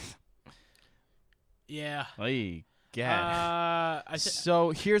 13th. Yeah. Hey, God.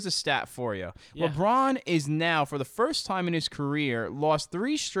 So here's a stat for you. Yeah. LeBron is now, for the first time in his career, lost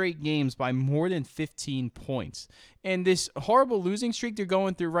 3 straight games by more than 15 points. And this horrible losing streak they're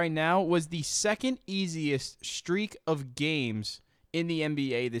going through right now was the second easiest streak of games in the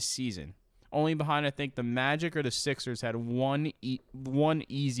NBA this season. Only behind, I think, the Magic or the Sixers had one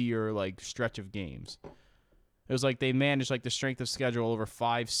easier stretch of games. It was like they managed the strength of schedule over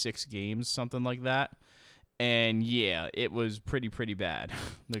 5-6 games, something like that. And yeah, it was pretty bad.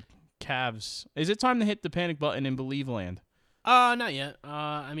 The Cavs. Is it time to hit the panic button in Believe Land? Not yet.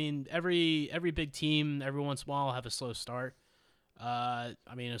 I mean, every big team every once in a while will have a slow start. I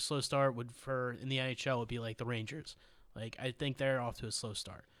mean, a slow start in the NHL would be like the Rangers. I think they're off to a slow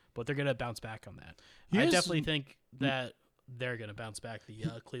start, but they're gonna bounce back on that. I definitely think that they're going to bounce back, the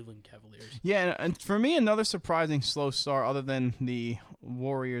Cleveland Cavaliers. Yeah, and for me, another surprising slow start other than the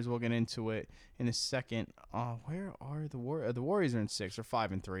Warriors. We'll get into it in a second. Where are the Warriors? The Warriors are in 6 or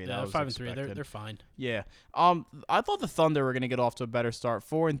 5-3. Yeah, 5-3. They're fine. Yeah. I thought the Thunder were going to get off to a better start.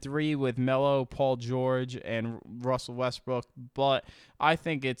 4-3 with Melo, Paul George, and Russell Westbrook. But I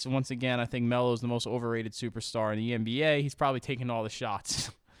think it's, once again, I think Melo's the most overrated superstar in the NBA. He's probably taking all the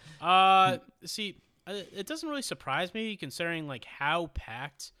shots. See, it doesn't really surprise me considering how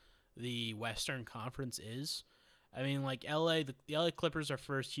packed the Western Conference is. I mean, the LA Clippers are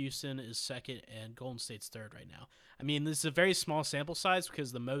first, Houston is second, and Golden State's third right now. I mean, this is a very small sample size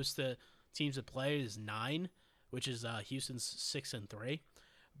because the most teams that play is 9, which is Houston's 6-3.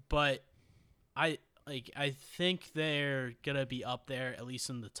 But I think they're gonna be up there at least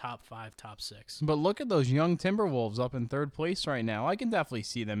in the top 5, top 6. But look at those young Timberwolves up in 3rd place right now. I can definitely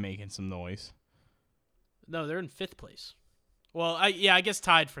see them making some noise. No, they're in 5th place. Well, I guess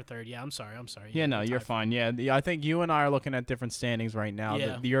tied for 3rd. Yeah, I'm sorry. Yeah, no, you're fine. Yeah, I think you and I are looking at different standings right now.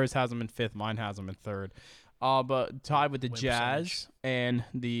 Yeah. Yours has them in 5th. Mine has them in 3rd. But tied with the Jazz and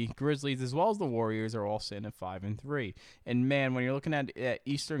the Grizzlies as well as the Warriors are all sitting at 5-3. And, man, when you're looking at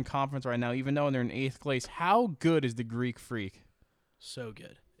Eastern Conference right now, even though they're in 8th place, how good is the Greek Freak? So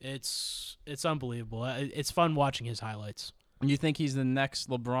good. It's unbelievable. It's fun watching his highlights. You think he's the next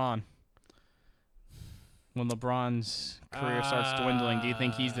LeBron? When LeBron's career starts dwindling, do you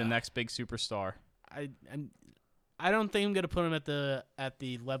think he's the next big superstar? I don't think I'm gonna put him at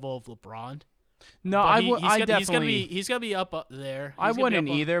the level of LeBron. No, He's gonna be up there. I wouldn't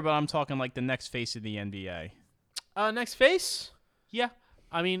either, but I'm talking like the next face of the NBA. Next face? Yeah.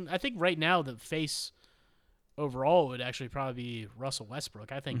 I mean, I think right now the face overall would actually probably be Russell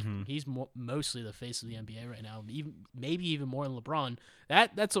Westbrook. I think he's mostly the face of the NBA right now, maybe even more than LeBron.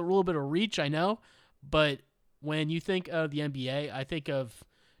 That's a little bit of reach, I know, but when you think of the NBA, I think of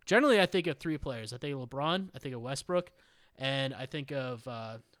three players. I think of LeBron, I think of Westbrook, and I think of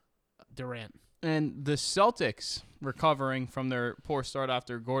Durant. And the Celtics recovering from their poor start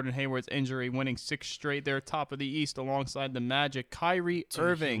after Gordon Hayward's injury, winning 6 straight. They're top of the East alongside the Magic. Kyrie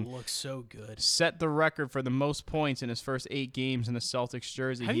Irving looks so good. Set the record for the most points in his first 8 games in the Celtics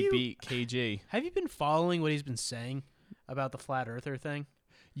jersey. He beat KG. Have you been following what he's been saying about the flat earther thing?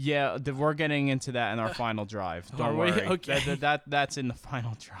 Yeah, we're getting into that in our final drive. Don't worry. Okay. That's in the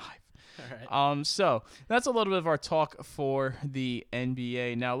final drive. All right. So that's a little bit of our talk for the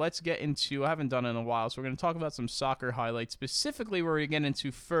NBA. Now let's get into, I haven't done it in a while, so we're going to talk about some soccer highlights. Specifically, where we get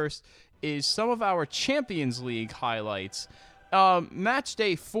into first is some of our Champions League highlights. Match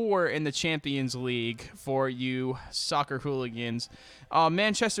day 4 in the Champions League for you soccer hooligans.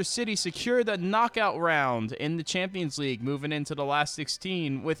 Manchester City secured the knockout round in the Champions League, moving into the last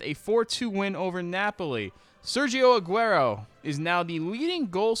 16 with a 4-2 win over Napoli. Sergio Aguero is now the leading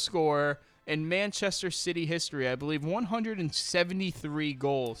goal scorer in Manchester City history. I believe 173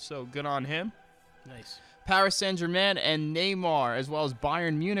 goals, so good on him. Nice. Paris Saint-Germain and Neymar, as well as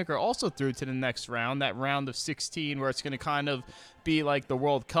Bayern Munich, are also through to the next round, that round of 16, where it's going to kind of be like the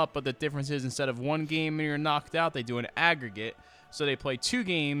World Cup, but the difference is instead of one game and you're knocked out, they do an aggregate. So they play 2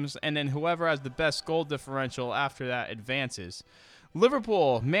 games, and then whoever has the best goal differential after that advances.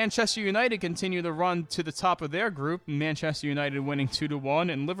 Liverpool, Manchester United continue the run to the top of their group. Manchester United winning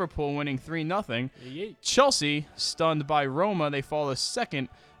 2-1 and Liverpool winning 3-0. Chelsea, stunned by Roma, they fall to second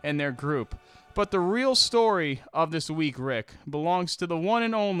in their group. But the real story of this week, Rick, belongs to the one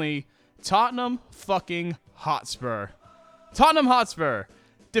and only Tottenham fucking Hotspur. Tottenham Hotspur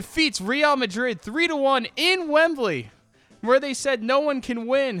defeats Real Madrid 3-1 in Wembley, where they said no one can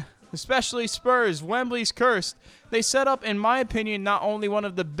win, especially Spurs. Wembley's cursed. They set up, in my opinion, not only one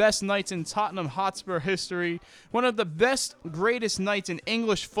of the best nights in Tottenham Hotspur history, one of the best, greatest nights in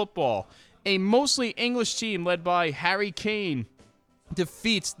English football. A mostly English team led by Harry Kane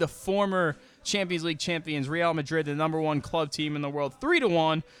defeats the former Champions League champions Real Madrid, the number 1 club team in the world,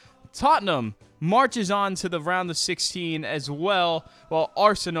 3-1. Tottenham marches on to the round of 16 as well, while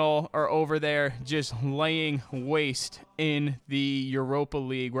Arsenal are over there just laying waste in the Europa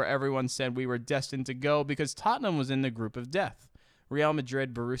League, where everyone said we were destined to go because Tottenham was in the group of death. Real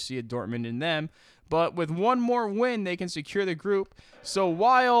Madrid, Borussia Dortmund, and them. But with one more win, they can secure the group. So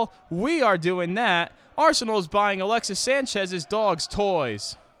while we are doing that, Arsenal is buying Alexis Sanchez's dog's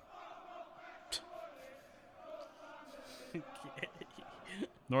toys.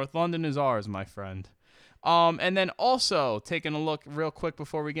 North London is ours, my friend. And then also, taking a look real quick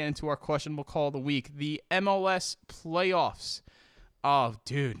before we get into our questionable call of the week, the MLS playoffs. Oh,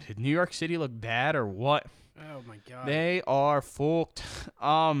 dude, did New York City look bad or what? Oh, my God. They are fucked.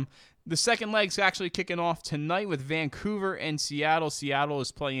 The second leg's actually kicking off tonight with Vancouver and Seattle. Seattle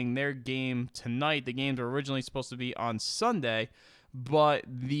is playing their game tonight. The games were originally supposed to be on Sunday, but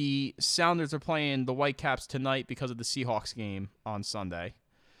the Sounders are playing the Whitecaps tonight because of the Seahawks game on Sunday.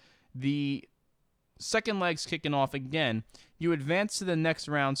 The second leg's kicking off again. You advance to the next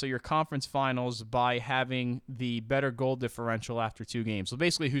round, so your conference finals, by having the better goal differential after 2 games. So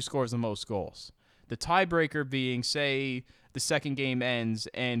basically, who scores the most goals? The tiebreaker being, say, the second game ends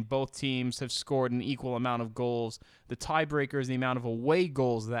and both teams have scored an equal amount of goals. The tiebreaker is the amount of away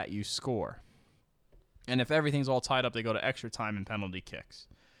goals that you score. And if everything's all tied up, they go to extra time and penalty kicks.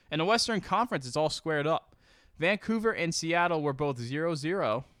 In the Western Conference, it's all squared up. Vancouver and Seattle were both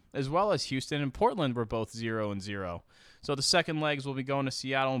 0-0. As well as Houston and Portland were both 0-0. So the second legs will be going to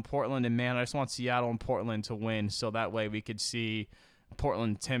Seattle and Portland. And, man, I just want Seattle and Portland to win so that way we could see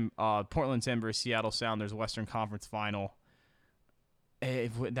Portland Timbers, Seattle Sounders, Western Conference Final.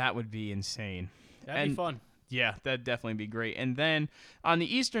 That would be insane. That'd be fun. Yeah, that'd definitely be great. And then on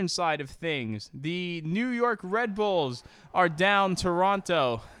the eastern side of things, the New York Red Bulls are down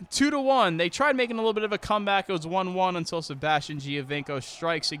Toronto 2-1. They tried making a little bit of a comeback. It was 1-1 until Sebastian Giovinco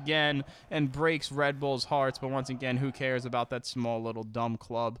strikes again and breaks Red Bulls' hearts. But once again, who cares about that small little dumb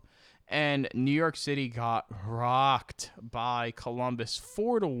club? And New York City got rocked by Columbus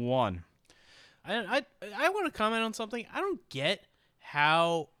 4-1. I want to comment on something. I don't get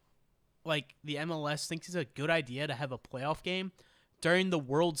how the MLS thinks it's a good idea to have a playoff game, during the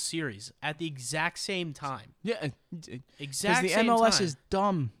World Series at the exact same time. Yeah, Exact because the same MLS time. is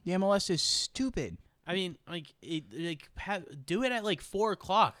dumb. The MLS is stupid. I mean, do it at like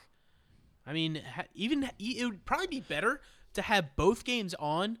 4:00. I mean, it would probably be better to have both games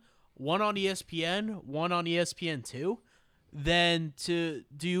on, one on ESPN, one on ESPN2, than to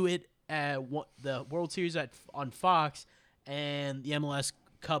do it at the World Series on Fox and the MLS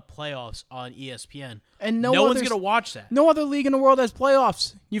Cup playoffs on ESPN. And no one's gonna watch that. No other league in the world has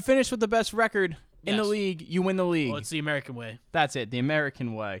playoffs. You finish with the best record in the Yes. league, you win the league. Well, it's the American way. That's it, the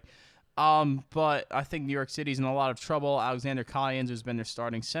American way. But I think New York City's in a lot of trouble. Alexander Callens, who's been their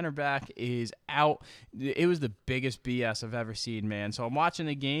starting center back, is out. It was the biggest BS I've ever seen, man. So I'm watching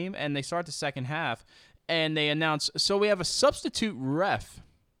the game, and they start the second half, and they announce, so we have a substitute ref.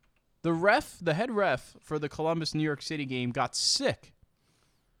 The head ref for the Columbus-New York City game got sick,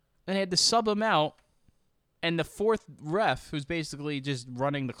 and they had to sub him out, and the fourth ref, who's basically just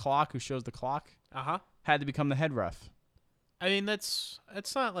running the clock, who shows the clock, had to become the head ref. I mean, that's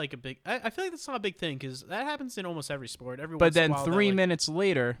not like a big. I feel like that's not a big thing because that happens in almost every sport. But then 3 minutes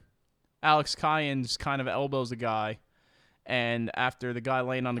later, Alex Callens kind of elbows the guy, and after the guy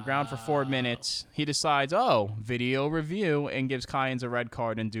laying on the ground for 4 minutes, he decides, video review, and gives Callens a red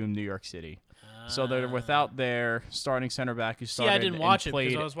card and doomed New York City. So they're without their starting center back who started. I didn't watch it because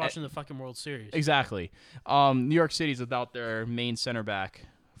because I was watching the fucking World Series. Exactly. New York City's without their main center back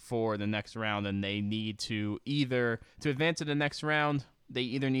for the next round, and they need to advance to the next round. They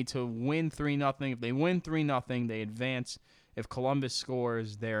either need to win 3-0. If they win 3-0, they advance. If Columbus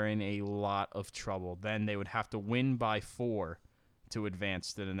scores, they're in a lot of trouble. Then they would have to win by 4 to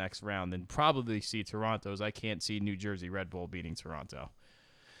advance to the next round, and probably see Toronto, as I can't see New Jersey Red Bull beating Toronto.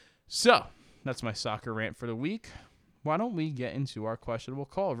 So that's my soccer rant for the week. Why don't we get into our questionable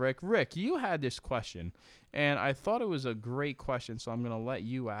call, Rick? Rick, you had this question, and I thought it was a great question, so I'm going to let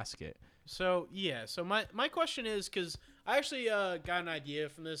you ask it. So my question is, because I actually got an idea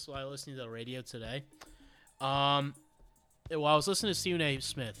from this while I was listening to the radio today. While I was listening to Stephen A.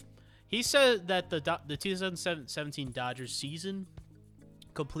 Smith, he said that the 2017 Dodgers season,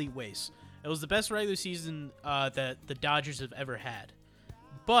 complete waste. It was the best regular season that the Dodgers have ever had.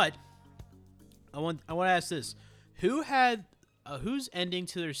 But I want to ask this. Whose ending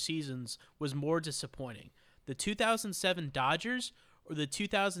to their seasons was more disappointing? The 2007 Dodgers or the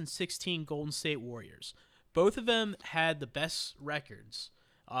 2016 Golden State Warriors? Both of them had the best records.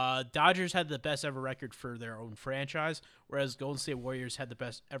 Dodgers had the best ever record for their own franchise, whereas Golden State Warriors had the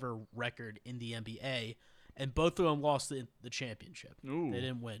best ever record in the NBA, and both of them lost the championship. Ooh. They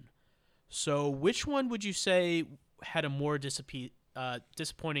didn't win. So which one would you say had a more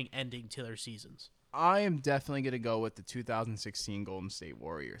disappointing ending to their seasons? I am definitely going to go with the 2016 Golden State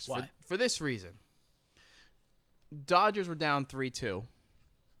Warriors. Why? For this reason. Dodgers were down 3-2.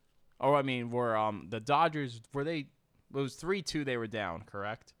 Oh, I mean, the Dodgers, it was 3-2 they were down,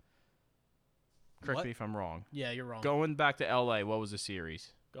 correct? Correct me if I'm wrong. Yeah, you're wrong. Going back to LA, what was the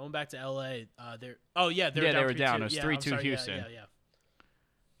series? Going back to LA, they were down. It was 3-2 Houston. Yeah.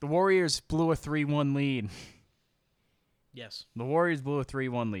 The Warriors blew a 3-1 lead. Yes. The Warriors blew a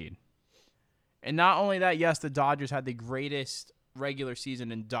 3-1 lead. And not only that, yes, the Dodgers had the greatest regular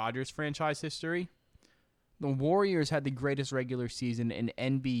season in Dodgers franchise history. The Warriors had the greatest regular season in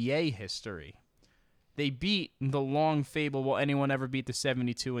NBA history. They beat the long fable, will anyone ever beat the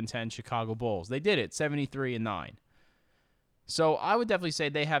 72-10 Chicago Bulls? They did it, 73-9. So I would definitely say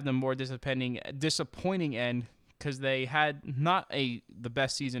they have the more disappointing end because they had not the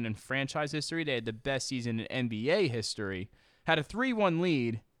best season in franchise history. They had the best season in NBA history. Had a 3-1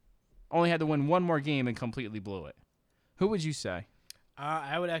 lead. Only had to win one more game and completely blew it. Who would you say?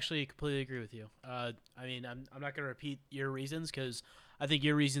 I would actually completely agree with you. I mean, I'm not going to repeat your reasons because I think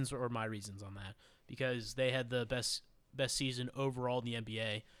your reasons are my reasons on that. Because they had the best season overall in the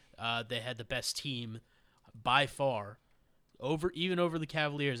NBA. They had the best team by far, even over the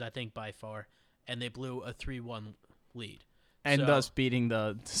Cavaliers, I think by far, and they blew a 3-1 lead. And thus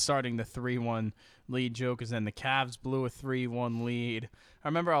starting the 3-1 lead joke, because then the Cavs blew a 3-1 lead. I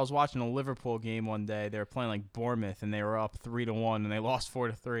remember I was watching a Liverpool game one day. They were playing like Bournemouth, and they were up 3-1, and they lost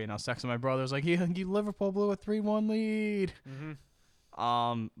 4-3. And I was texting my brother. I was like, Liverpool blew a 3-1 lead.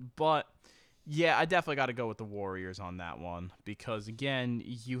 Mm-hmm. But yeah, I definitely got to go with the Warriors on that one because again,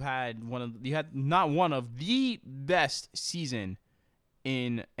 you had not one of the best season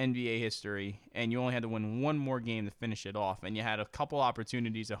in NBA history, and you only had to win one more game to finish it off, and you had a couple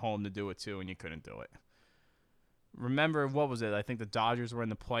opportunities at home to do it too, and you couldn't do it. Remember, what was it? I think the Dodgers were in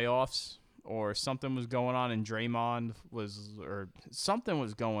the playoffs, or something was going on, and Draymond or something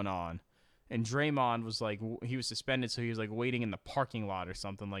was going on, And Draymond was like, he was suspended, so he was like waiting in the parking lot or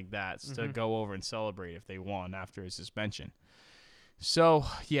something like that to go over and celebrate if they won after his suspension. So,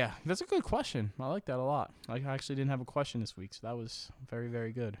 yeah, that's a good question. I like that a lot. I actually didn't have a question this week, so that was very,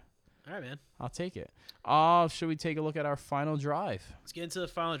 very good. All right, man. I'll take it. Should we take a look at our final drive? Let's get into the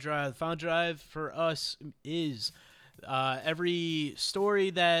final drive. The final drive for us is every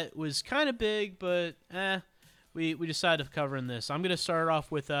story that was kind of big, but we decided to cover in this. I'm going to start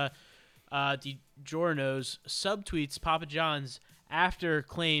off with DiGiorno's subtweets Papa John's after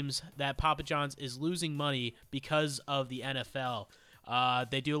claims that Papa John's is losing money because of the NFL.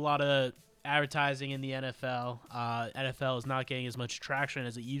 They do a lot of advertising in the NFL. NFL is not getting as much traction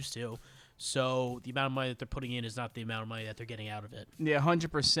as it used to. So the amount of money that they're putting in is not the amount of money that they're getting out of it. Yeah,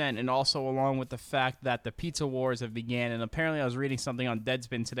 100%. And also along with the fact that the pizza wars have began. And apparently I was reading something on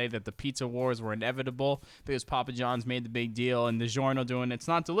Deadspin today that the pizza wars were inevitable because Papa John's made the big deal. And DiGiorno doing it's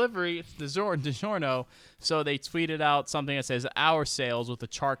not delivery, it's DiGiorno. So they tweeted out something that says our sales with the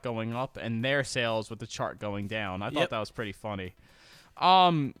chart going up and their sales with the chart going down. I thought that was pretty funny.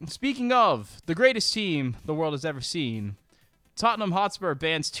 Speaking of the greatest team the world has ever seen, Tottenham Hotspur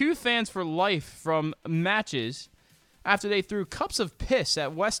bans 2 fans for life from matches after they threw cups of piss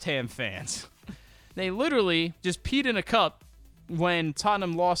at West Ham fans. They literally just peed in a cup when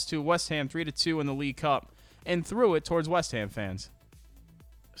Tottenham lost to West Ham 3-2 in the League Cup and threw it towards West Ham fans.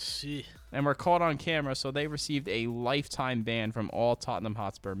 And were caught on camera, so they received a lifetime ban from all Tottenham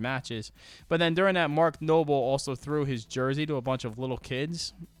Hotspur matches. But then during that, Mark Noble also threw his jersey to a bunch of little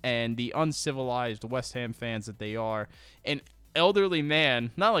kids, and the uncivilized West Ham fans that they are, an elderly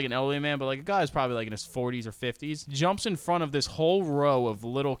man, not like an elderly man, but like a guy who's probably like in his 40s or 50s, jumps in front of this whole row of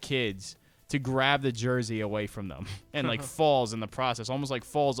little kids to grab the jersey away from them and like falls in the process, almost like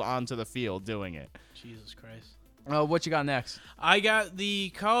falls onto the field doing it. Jesus Christ. What you got next? I got the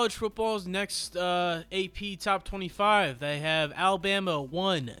college football's next AP top 25. They have Alabama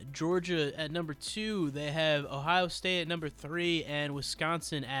 1, Georgia at number 2. They have Ohio State at number 3, and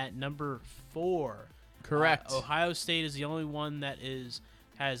Wisconsin at number 4. Correct. Ohio State is the only one that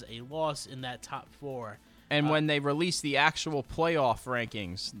has a loss in that top 4. And when they release the actual playoff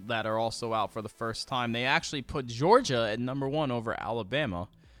rankings that are also out for the first time, they actually put Georgia at number 1 over Alabama.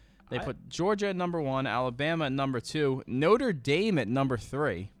 They put Georgia at number 1, Alabama at number 2, Notre Dame at number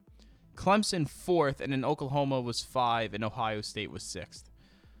 3, Clemson 4th, and then Oklahoma was 5, and Ohio State was 6th.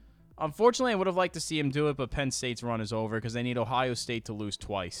 Unfortunately, I would have liked to see him do it, but Penn State's run is over because they need Ohio State to lose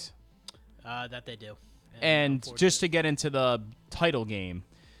twice. That they do. And just to get into the title game.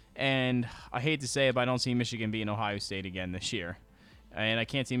 And I hate to say it, but I don't see Michigan beating Ohio State again this year. And I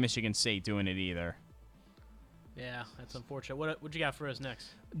can't see Michigan State doing it either. Yeah, that's unfortunate. What you got for us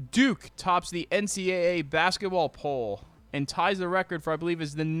next? Duke tops the NCAA basketball poll and ties the record for, I believe,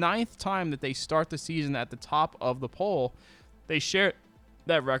 is the 9th time that they start the season at the top of the poll. They share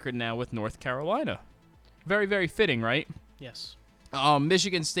that record now with North Carolina. Very, very fitting, right? Yes.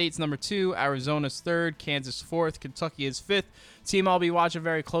 Michigan State's number 2, Arizona's 3rd, Kansas 4th, Kentucky is 5th. Team I'll be watching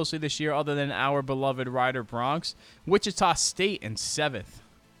very closely this year, other than our beloved Rider Bronx. Wichita State in 7th.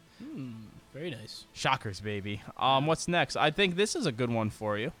 Very nice. Shockers, baby. What's next? I think this is a good one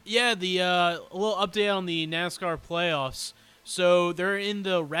for you. Yeah, the a little update on the NASCAR playoffs. So they're in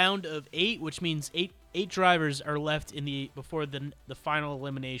the round of 8, which means eight drivers are left before the final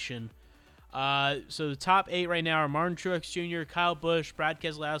elimination. So the top 8 right now are Martin Truex Jr., Kyle Busch, Brad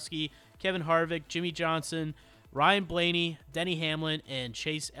Keselowski, Kevin Harvick, Jimmy Johnson, Ryan Blaney, Denny Hamlin, and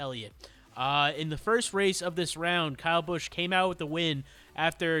Chase Elliott. In the first race of this round, Kyle Busch came out with the win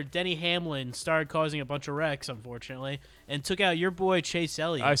after Denny Hamlin started causing a bunch of wrecks, unfortunately, and took out your boy Chase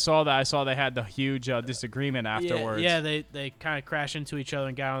Elliott. I saw that. I saw they had the huge disagreement afterwards. Yeah, they kind of crashed into each other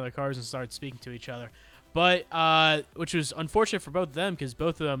and got out of their cars and started speaking to each other. But which was unfortunate for both of them because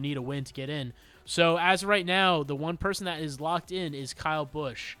both of them need a win to get in. So as of right now, the one person that is locked in is Kyle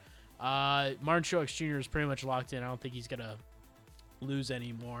Busch. Martin Truex Jr. is pretty much locked in. I don't think he's gonna lose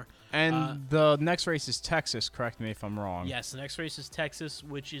anymore. And the next race is Texas. Correct me if I'm wrong. Yes, the next race is Texas,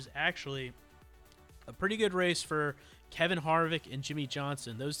 which is actually a pretty good race for Kevin Harvick and Jimmy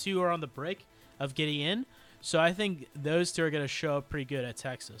Johnson. Those two are on the brink of getting in, so I think those two are going to show up pretty good at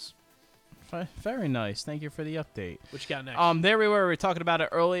Texas. Very nice. Thank you for the update. What you got next? There we were talking about it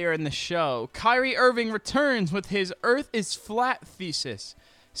earlier in the show. Kyrie Irving returns with his Earth is flat thesis,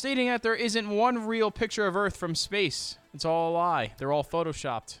 stating that there isn't one real picture of Earth from space. It's all a lie. They're all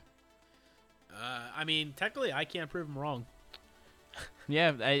photoshopped. I mean, technically, I can't prove him wrong.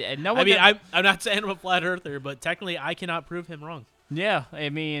 Yeah, I'm not saying I'm a flat earther, but technically, I cannot prove him wrong. Yeah, I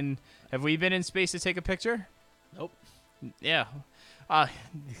mean, have we been in space to take a picture? Nope. Yeah.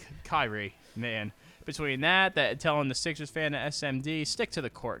 Kyrie, man. Between that telling the Sixers fan to SMD, stick to the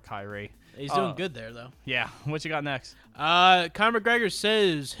court, Kyrie. He's doing good there, though. Yeah. What you got next? Conor McGregor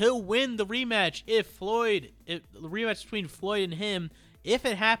says he'll win the rematch if the rematch between Floyd and him, if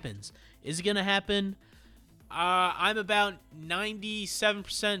it happens. Is it going to happen? I'm about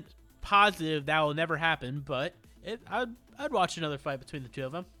 97% positive that will never happen, but I'd watch another fight between the two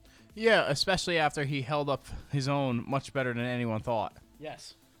of them. Yeah, especially after he held up his own much better than anyone thought.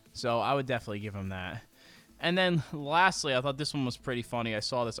 Yes. So I would definitely give him that. And then lastly, I thought this one was pretty funny. I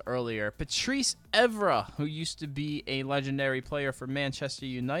saw this earlier. Patrice Evra, who used to be a legendary player for Manchester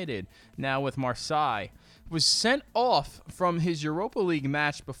United, now with Marseille, was sent off from his Europa League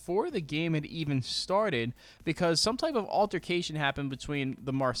match before the game had even started because some type of altercation happened between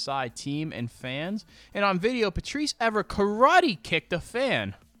the Marseille team and fans. And on video, Patrice Evra karate kicked a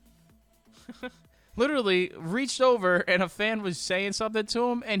fan. Literally reached over and a fan was saying something to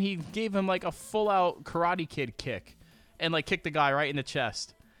him and he gave him like a full-out Karate Kid kick and like kicked the guy right in the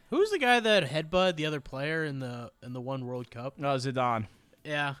chest. Who's the guy that headbutted the other player in the one World Cup? No, Zidane.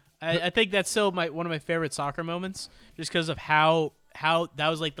 Yeah, I think that's still one of my favorite soccer moments, just because of how that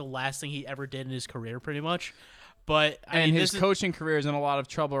was like the last thing he ever did in his career, pretty much. But his coaching career is in a lot of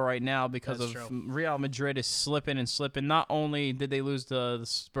trouble right now because That's of true. Real Madrid is slipping and slipping. Not only did they lose to the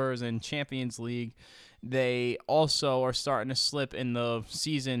Spurs in Champions League, they also are starting to slip in the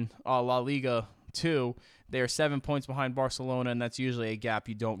season La Liga too. They are 7 points behind Barcelona, and that's usually a gap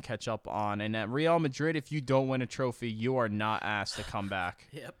you don't catch up on. And at Real Madrid, if you don't win a trophy, you are not asked to come back.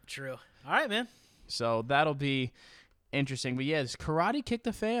 Yep, true. All right, man. So that'll be interesting. But yeah, this karate kicked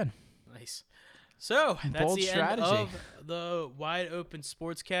a fan. Nice. So that's Bold the strategy. end of the Wide Open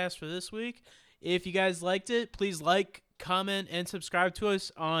Sportscast for this week. If you guys liked it, please like, comment, and subscribe to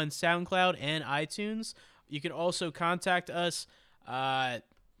us on SoundCloud and iTunes. You can also contact us at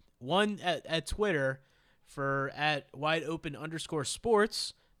Twitter at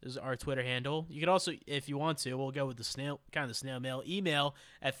 @wideopen_sports is our Twitter handle. You can also, if you want to, we'll go with the snail mail email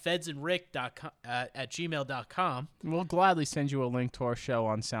at fedsandrick@gmail.com. We'll gladly send you a link to our show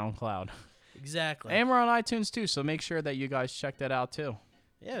on SoundCloud. Exactly. And we're on iTunes too, so make sure that you guys check that out too.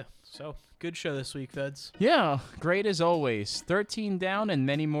 Yeah, so good show this week, Feds. Yeah, great as always. 13 down and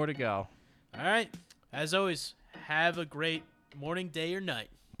many more to go. All right. As always, have a great morning, day, or night.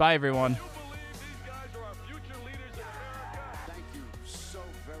 Bye, everyone. Thank you so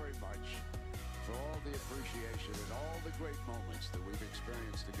very much for all the appreciation and all the great moments that we've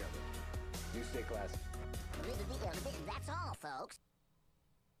experienced together. You stay classy. That's all, folks.